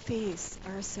fall feasts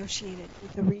are associated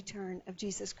with the return of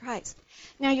Jesus Christ.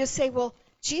 Now you say, well,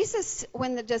 Jesus,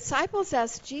 when the disciples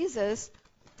asked Jesus,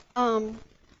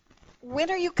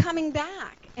 when are you coming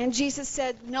back? And Jesus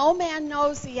said, no man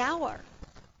knows the hour.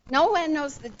 No one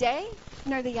knows the day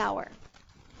nor the hour.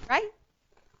 Right?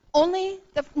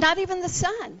 Not even the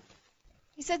Son.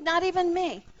 He said, not even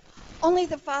me. Only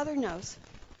the Father knows.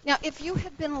 Now, if you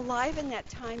had been alive in that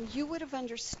time, you would have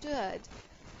understood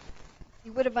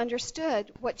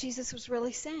what Jesus was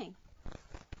really saying.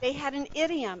 They had an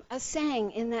idiom, a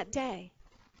saying in that day.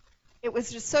 It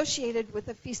was associated with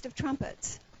the Feast of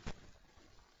Trumpets.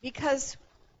 Because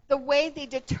the way they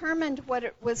determined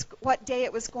what day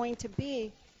it was going to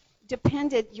be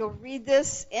depended, you'll read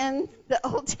this in the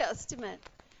Old Testament.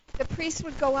 The priests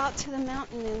would go out to the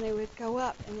mountain and they would go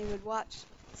up and they would watch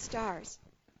stars.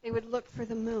 They would look for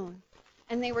the moon.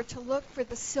 And they were to look for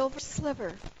the first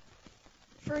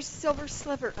silver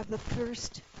sliver of the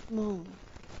first moon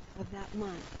of that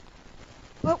month.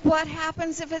 But what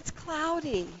happens if it's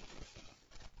cloudy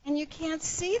and you can't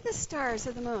see the stars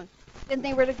of the moon? Then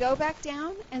they were to go back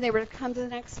down and they were to come to the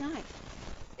next night.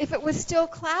 If it was still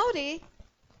cloudy,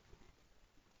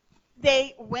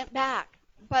 they went back.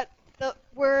 But the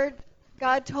word,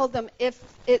 God told them, if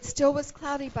it still was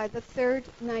cloudy by the third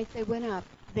night they went up,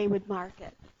 they would mark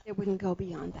it. They wouldn't go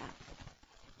beyond that.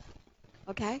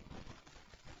 Okay?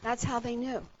 That's how they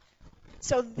knew.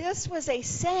 So this was a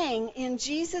saying in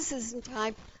Jesus'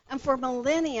 time, and for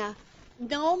millennia,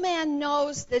 no man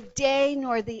knows the day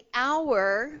nor the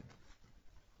hour.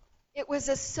 It was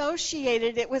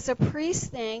associated, it was a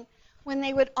priest thing, when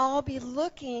they would all be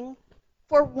looking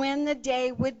for when the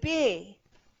day would be.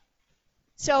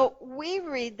 So we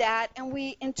read that and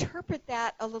we interpret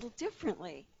that a little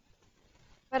differently.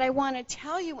 But I want to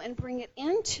tell you and bring it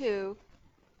into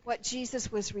what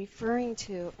Jesus was referring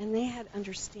to, and they had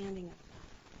understanding of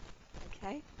that.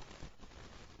 Okay?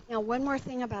 Now, one more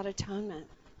thing about atonement.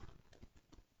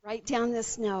 Write down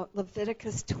this note,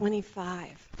 Leviticus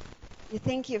 25. You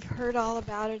think you've heard all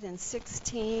about it in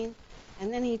 16,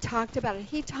 and then he talked about it.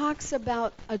 He talks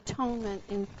about atonement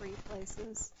in 3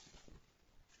 places.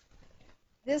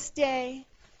 This day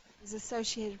is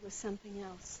associated with something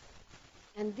else.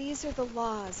 And these are the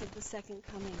laws of the second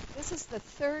coming. This is the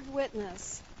third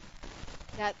witness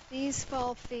that these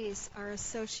fall feasts are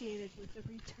associated with the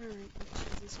return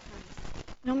of Jesus Christ.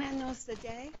 No man knows the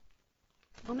day.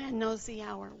 No man knows the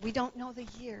hour. We don't know the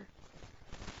year.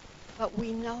 But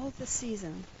we know the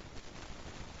season.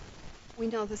 We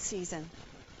know the season.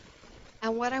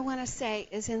 And what I want to say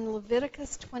is in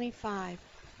Leviticus 25,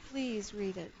 please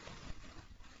read it.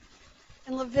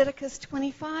 In Leviticus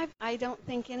 25, I don't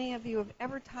think any of you have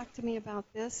ever talked to me about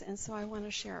this, and so I want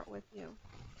to share it with you.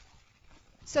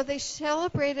 So they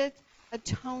celebrated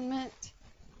atonement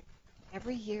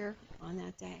every year on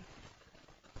that day.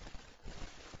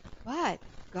 But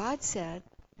God said,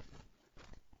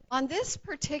 on this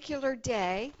particular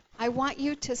day, I want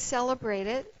you to celebrate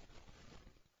it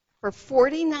for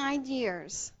 49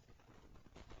 years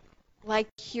like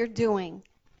you're doing.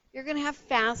 You're going to have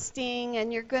fasting,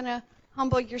 and you're going to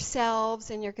humble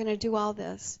yourselves, and you're going to do all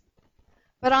this.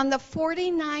 But on the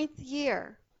 49th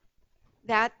year,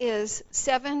 that is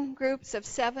 7 groups of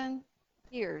 7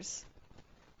 years,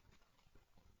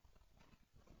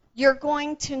 you're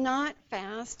going to not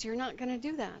fast. You're not going to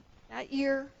do that. That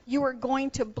year, you are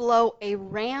going to blow a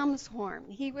ram's horn.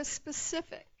 He was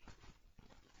specific.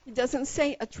 He doesn't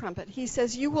say a trumpet. He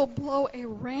says you will blow a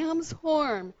ram's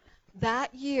horn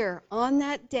that year on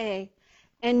that day,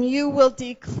 and you will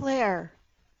declare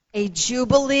a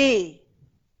jubilee.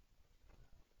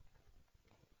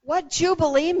 What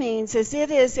jubilee means is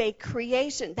it is a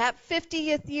creation. That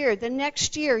 50th year, the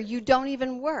next year, you don't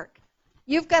even work.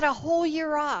 You've got a whole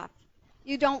year off.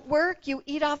 You don't work. You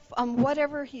eat off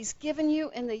whatever he's given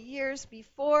you in the years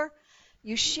before.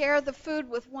 You share the food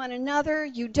with one another.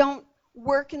 You don't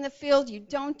work in the field. You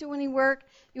don't do any work.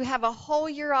 You have a whole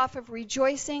year off of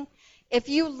rejoicing. If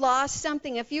you lost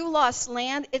something, if you lost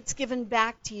land, it's given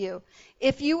back to you.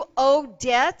 If you owe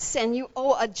debts and you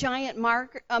owe a giant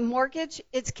mortgage,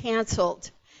 it's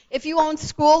canceled. If you own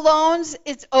school loans,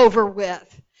 it's over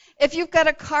with. If you've got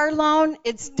a car loan,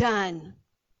 it's done.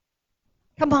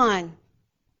 Come on.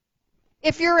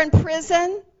 If you're in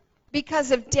prison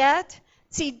because of debt,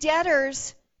 see,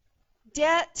 debt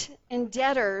and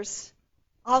debtors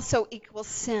also equals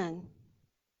sin.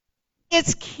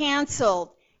 It's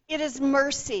canceled. It is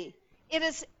mercy. It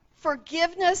is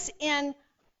forgiveness in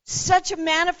such a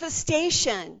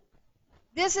manifestation.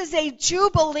 This is a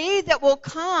jubilee that will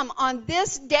come on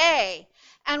this day.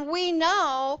 And we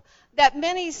know that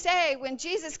many say when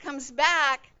Jesus comes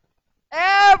back,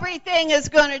 everything is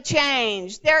going to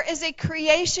change. There is a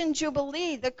creation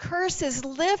jubilee. The curse is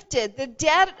lifted.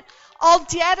 All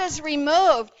debt is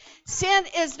removed. Sin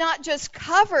is not just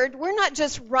covered. We're not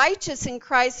just righteous in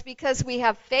Christ because we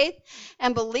have faith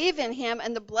and believe in him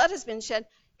and the blood has been shed.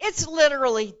 It's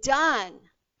literally done.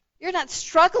 You're not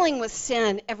struggling with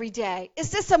sin every day.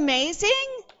 Is this amazing?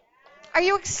 Are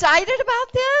you excited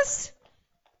about this?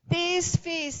 These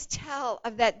feasts tell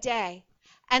of that day.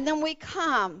 And then we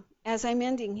come, as I'm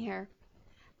ending here,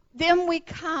 then we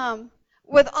come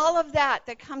with all of that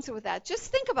comes with that.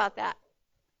 Just think about that.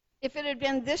 If it had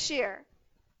been this year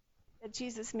that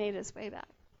Jesus made his way back.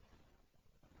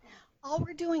 All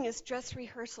we're doing is dress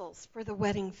rehearsals for the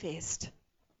wedding feast,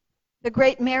 the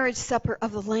great marriage supper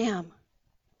of the Lamb.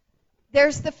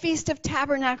 There's the Feast of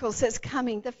Tabernacles that's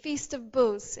coming, the Feast of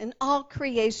Booths, and all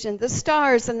creation, the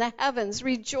stars and the heavens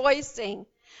rejoicing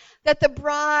that the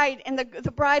bride and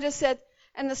the bride has said,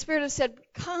 and the Spirit has said,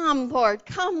 come, Lord,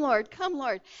 come, Lord, come,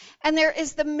 Lord. And there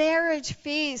is the marriage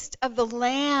feast of the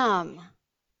Lamb.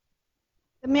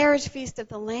 The marriage feast of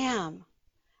the Lamb.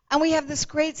 And we have this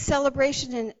great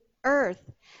celebration in earth.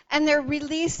 And they're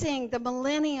releasing the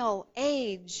millennial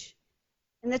age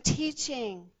and the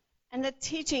teaching. And the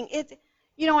teaching,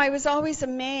 I was always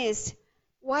amazed.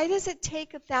 Why does it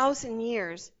take 1,000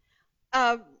 years?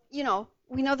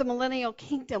 we know the millennial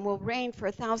kingdom will reign for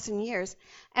 1,000 years.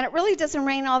 And it really doesn't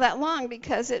reign all that long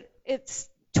because it's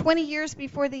 20 years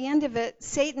before the end of it,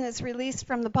 Satan is released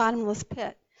from the bottomless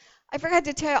pit. I forgot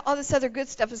to tell you all this other good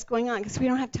stuff is going on because we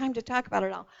don't have time to talk about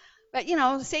it all. But,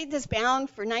 Satan is bound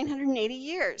for 980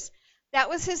 years. That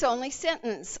was his only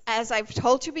sentence. As I've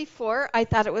told you before, I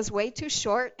thought it was way too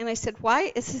short. And I said,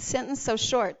 why is his sentence so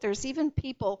short? There's even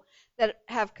people that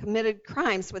have committed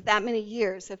crimes with that many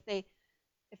years if they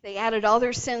added all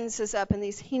their sentences up in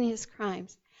these heinous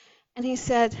crimes. And I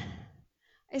said,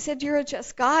 you're a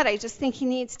just God. I just think he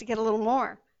needs to get a little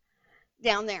more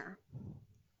down there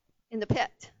in the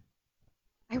pit.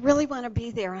 I really want to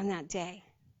be there on that day.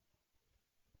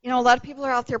 A lot of people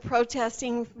are out there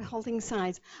protesting, holding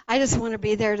signs. I just want to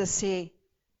be there to see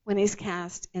when he's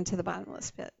cast into the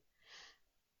bottomless pit.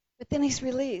 But then he's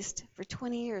released for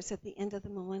 20 years at the end of the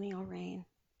millennial reign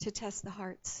to test the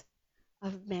hearts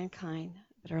of mankind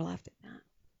that are left at that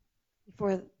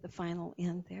before the final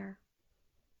end there.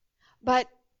 But,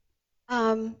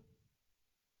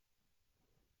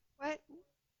 what?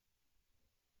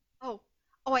 Oh,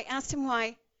 I asked him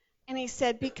why. And he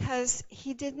said, because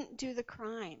he didn't do the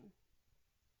crime.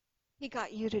 He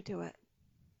got you to do it.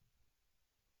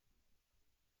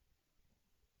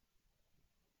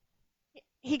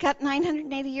 He got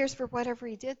 980 years for whatever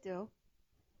he did do.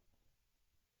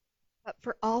 But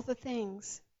for all the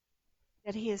things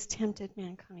that he has tempted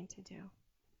mankind to do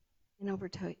and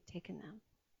overtaken them.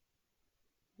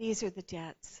 These are the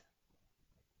debts.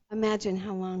 Imagine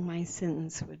how long my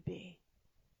sentence would be.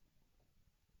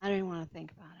 I don't even want to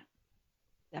think about it.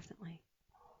 Definitely.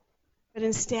 But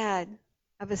instead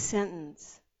of a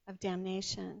sentence of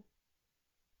damnation,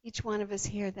 each one of us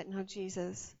here that know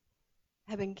Jesus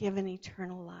have been given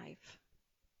eternal life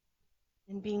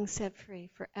and being set free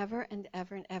forever and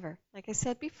ever and ever. Like I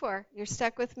said before, you're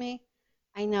stuck with me.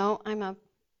 I know I'm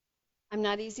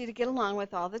not easy to get along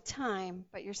with all the time,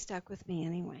 but you're stuck with me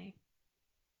anyway.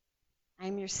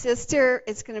 I'm your sister.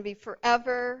 It's going to be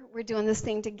forever. We're doing this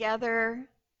thing together.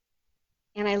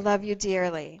 And I love you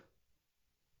dearly.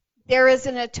 There is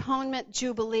an atonement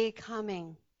jubilee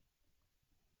coming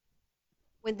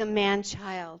when the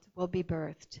man-child will be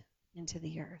birthed into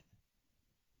the earth.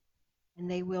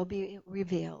 And they will be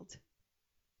revealed.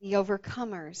 The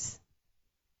overcomers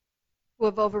who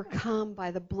have overcome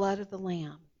by the blood of the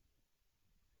Lamb.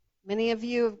 Many of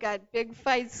you have got big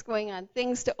fights going on,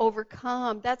 things to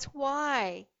overcome. That's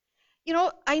why.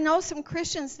 I know some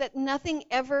Christians that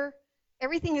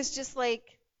everything is just like,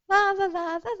 la, la,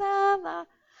 la, la, la, la.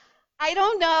 I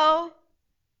don't know.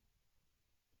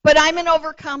 But I'm an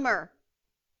overcomer.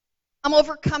 I'm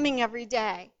overcoming every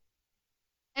day.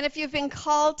 And if you've been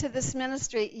called to this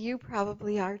ministry, you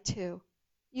probably are too.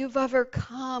 You've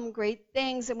overcome great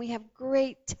things, and we have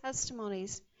great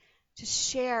testimonies to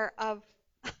share of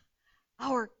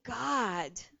our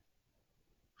God.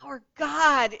 Our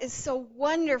God is so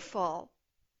wonderful.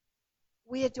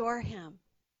 We adore him.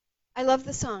 I love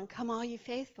the song, Come All Ye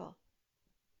Faithful.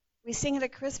 We sing it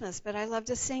at Christmas, but I love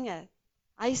to sing it.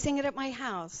 I sing it at my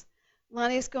house.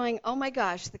 Lonnie's going, oh my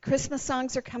gosh, the Christmas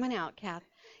songs are coming out, Kath.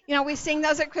 We sing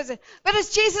those at Christmas. But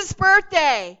it's Jesus'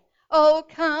 birthday. Oh,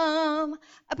 come.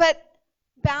 But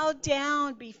bow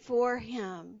down before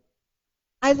him.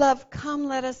 I love, come,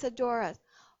 let us adore us.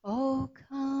 Oh,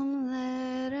 come,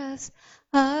 let us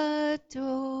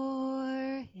adore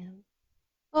him.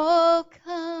 Oh,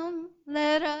 come,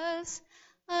 let us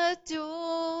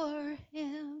adore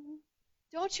him.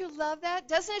 Don't you love that?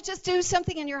 Doesn't it just do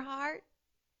something in your heart?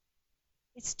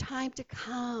 It's time to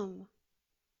come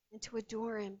and to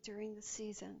adore him during the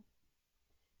season.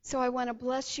 So I want to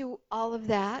bless you all of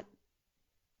that.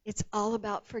 It's all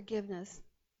about forgiveness,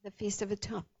 the Feast of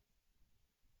Atonement,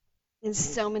 in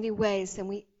so many ways than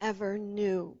we ever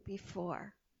knew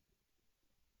before.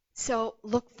 So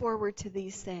look forward to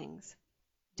these things.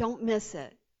 Don't miss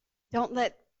it. Don't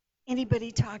let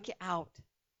anybody talk you out.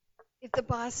 If the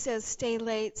boss says stay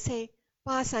late, say,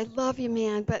 boss, I love you,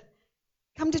 man, but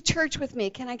come to church with me.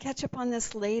 Can I catch up on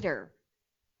this later?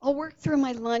 I'll work through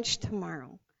my lunch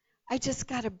tomorrow. I just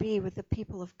got to be with the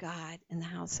people of God in the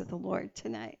house of the Lord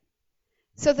tonight.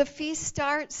 So the feast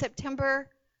starts September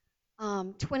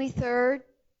 23rd.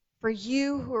 For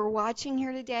you who are watching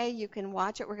here today, you can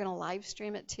watch it. We're going to live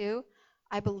stream it too,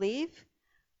 I believe,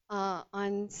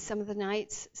 on some of the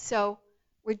nights. So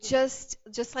we're just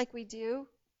like we do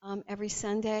every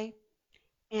Sunday.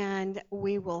 And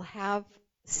we will have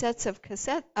sets of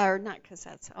cassettes, or not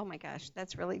cassettes. Oh my gosh,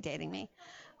 that's really dating me.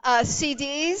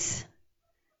 CDs.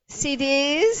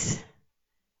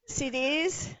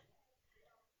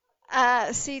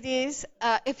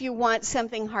 If you want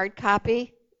something hard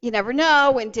copy, you never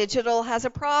know when digital has a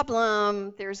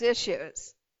problem, there's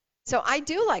issues. So I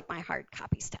do like my hard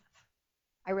copy stuff.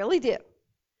 I really do.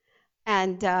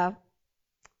 And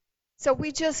so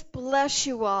we just bless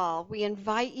you all. We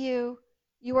invite you.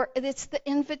 It's the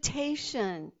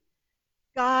invitation.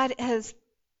 God has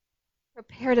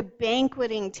prepared a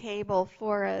banqueting table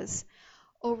for us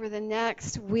over the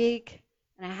next week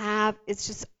and a half. It's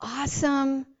just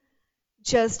awesome.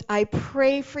 I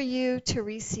pray for you to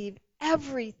receive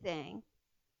everything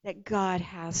that God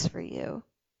has for you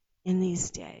in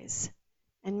these days.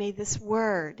 And may this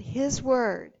word, His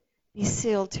word, be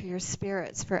sealed to your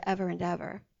spirits forever and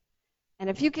ever. And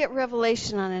if you get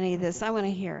revelation on any of this, I want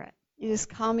to hear it. You just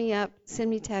call me up, send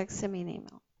me a text, send me an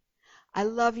email. I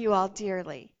love you all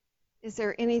dearly. Is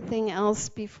there anything else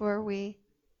before we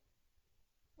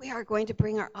are going to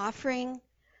bring our offering?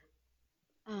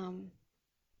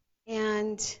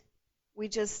 And we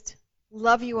just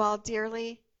love you all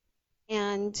dearly.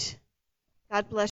 And God bless you.